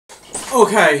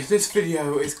Okay, this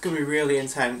video is going to be really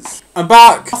intense. I'm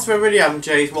back! That's where I really am,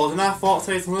 Jay's World, and I thought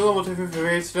today's a little different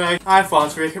video today. I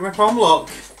thought to recap my prom look.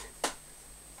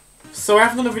 So I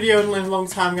haven't done a video in a long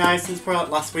time, guys, since probably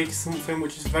like last week or something,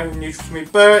 which is very neutral for me.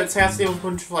 But today I had to deal with a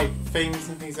bunch of like things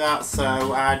and things like that, so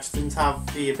I just didn't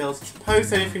have the ability to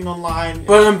post anything online.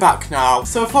 But I'm back now.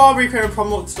 So I thought I'd recreate my prom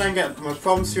look today and get my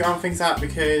prom suit and things like that,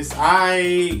 because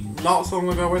not so long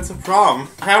ago went to prom.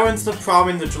 I went to the prom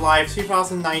in the July of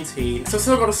 2019, so I've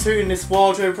still got a suit in this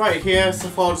wardrobe right here, so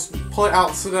I thought I'd just pull it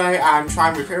out today and try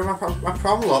and recreate my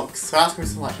prom look. So that's going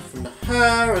to be something like from the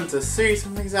hair and the suit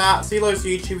and things like that. See loads of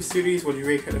YouTube studios when you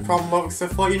recreate the prom look, so I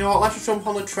thought, you know what, let's just jump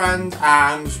on the trend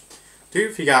and do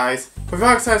it for you guys. But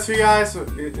very excited for you guys.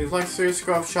 If you'd like to see a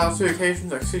scrub, shout out to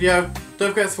occasions next video.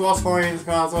 Don't forget to watch my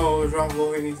Instagram, all the drama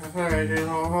vlogging, and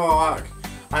all that.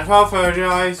 And without further ado,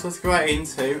 guys, let's go right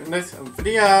into this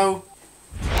video.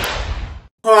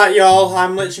 Alright y'all,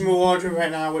 I'm literally in my wardrobe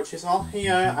right now, which is on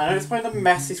here. I know it's probably the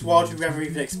messiest wardrobe you've ever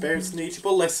even experienced in YouTube,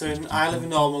 but listen, I live a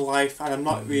normal life and I'm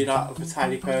not really that of a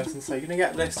tidy person, so you're gonna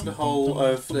get this for the whole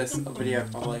of this video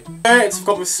probably. Alright, I've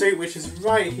got my suit, which is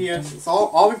right here. It's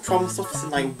all my prom stuff is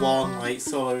in like one like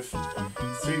sort of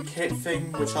suit kit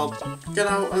thing, which I'll get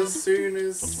out as soon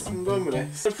as I'm done with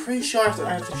this. I'm pretty sure I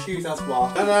have the shoes as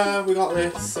well. And we got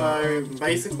this, so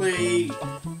basically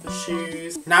the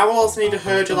shoes. Now we'll also need a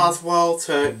hair gel as well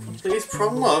to complete this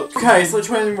prom look. Okay, so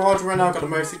literally in my wardrobe right now, I've got the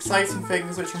most exciting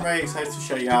things which I'm very excited to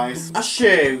show you guys. A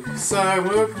shoe. So I'm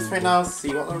going to open this right now to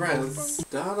see what there is.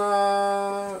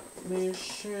 Ta-da! These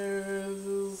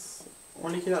shoes.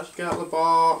 When you can actually get out of the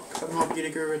box. I'm not being a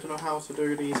guru, I don't know how to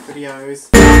do these videos.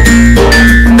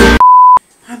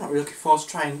 I'm not really looking forward to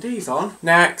trying these on.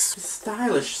 Next,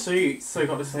 stylish suit. So we've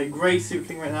got this like grey suit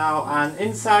thing right now, and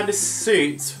inside this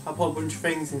suit I put a bunch of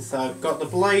things inside. I've got the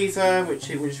blazer, which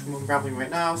I'm unraveling right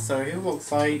now, so here it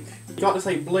looks like. You've got this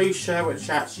like blue shirt which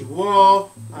I actually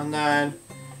wore, and then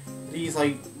these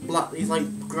like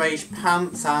greyish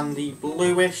pants and the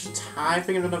bluish tie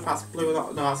thing. I don't know if that's blue or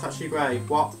not. No, that's actually grey.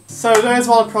 What? So there's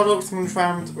all the products which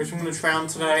I'm going to try on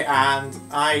today, and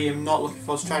I am not looking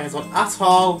forward to trying this on at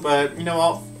all, but you know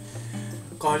what?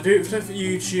 Gotta do it for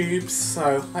YouTube,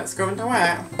 so let's go and do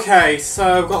it. Okay,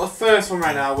 so I've got the first one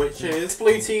right now, which is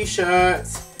blue t-shirt.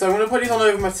 So I'm going to put these on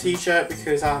over my t-shirt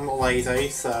because I'm lazy,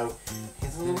 so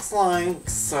here's what it looks like.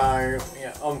 So,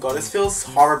 yeah, oh my god, this feels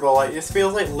horrible, like, this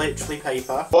feels like literally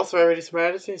paper. Also, I'm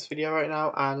editing this video right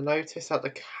now, and I noticed that the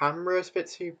camera is a bit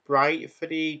too bright for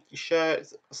the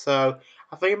shirt, so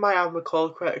I think I might have my colour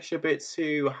correction a bit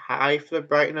too high for the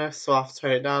brightness, so I'll have to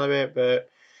turn it down a bit, but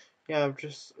yeah, I'm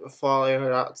just following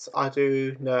that. I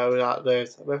do know that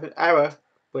there's a bit of an error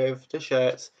with the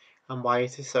shirt and why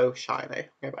it is so shiny.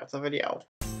 Go back to the video.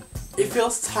 It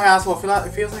feels tight as well.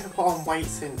 It feels like I put on weight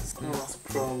since the last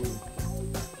prom.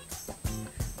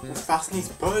 Let's fasten these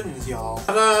buttons, y'all.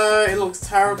 It looks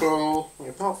terrible.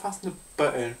 I've not fastened the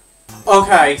button.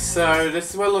 Okay, so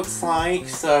this is what it looks like.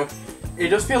 So it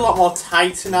does feel a lot more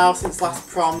tighter now since last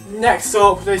prom. Next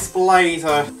up, this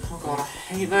blazer. Oh god, I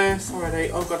hate this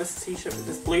already. Oh god, this t-shirt,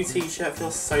 this blue t-shirt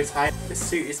feels so tight. This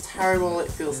suit is terrible, it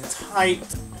feels tight.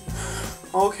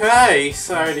 Okay,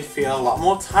 so they feel a lot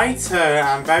more tighter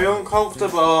and very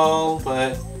uncomfortable,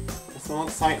 but it's not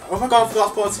tight. Oh my god, I forgot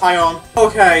to put a tie on.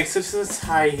 Okay, so this is a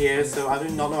tie here, so I do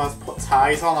not know how to put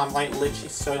ties on. I'm like literally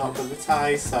so not good with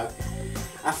ties, so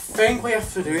I think what you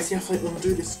have to do is you have to like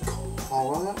undo this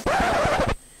collar.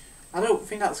 I don't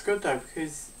think that's good though,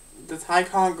 because the tie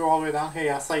can't go all the way down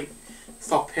here. It's like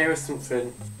stop here or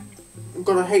something. I'm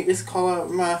gonna hate this collar.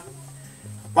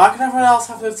 Why can everyone else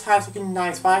have the ties looking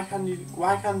nice? Why can't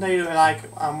they do it like,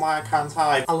 and why can't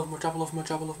I? I love my job, I love my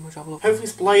job, I love my job, I love. Hopefully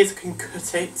this blazer can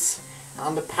cut it,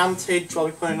 and the pantage while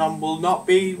we're putting on will not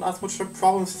be as much of a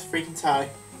problem as this freaking tie.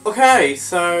 Okay,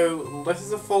 so this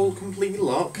is a full, complete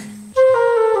look.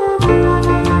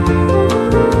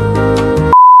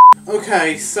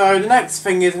 Okay, so the next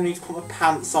thing is I need to put my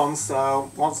pants on, so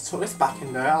once I tuck this back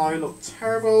in there, I look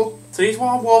terrible. So these are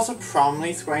what I wore to prom,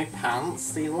 these grey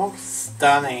pants. They look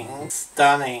stunning.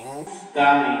 Stunning.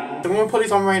 Stunning. So I'm going to put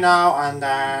these on right now and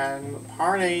then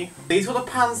party. These are what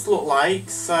the pants look like,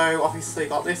 so obviously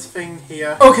got this thing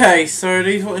here. Okay, so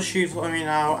these are what the shoes look like right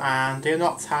now, and they're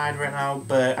not tied right now,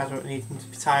 but I don't need them to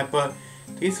be tied, but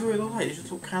these are what they look like. They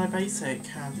just look kind of basic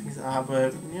and things like that,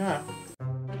 but yeah.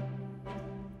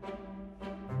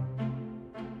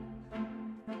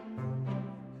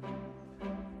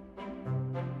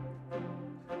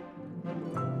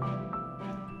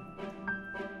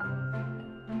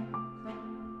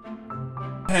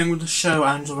 I'm going to show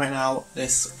Angela right now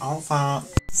this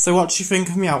outfit. So what do you think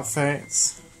of my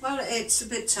outfits? Well, it's a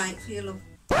bit tight for you, love.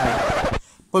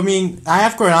 But I mean, I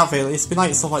have grown out of it. It's been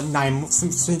like sort of like 9 months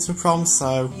since my prom,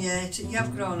 so... Yeah, you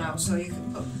have grown out, so you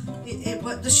can put...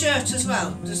 But the shirt as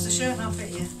well, does the shirt not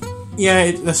fit you?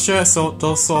 Yeah, the shirt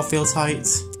does sort of feel tight.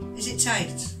 Is it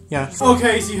tight? Yeah.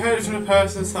 Okay, so you heard it from the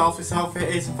person herself. This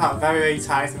outfit is in fact very, very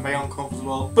tight and very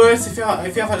uncomfortable. But if you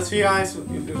have had this video, guys, if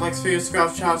you'd like this video,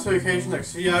 subscribe, chat, notification,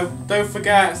 next video. Don't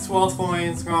forget to also follow my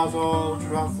Instagram or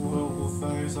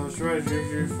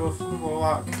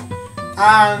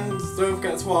and don't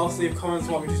forget to also leave comments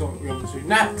what we want to do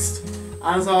next.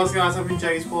 And as always, guys, I've been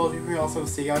Jay's World. We can also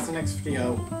see you guys in the next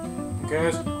video.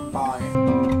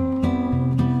 Goodbye.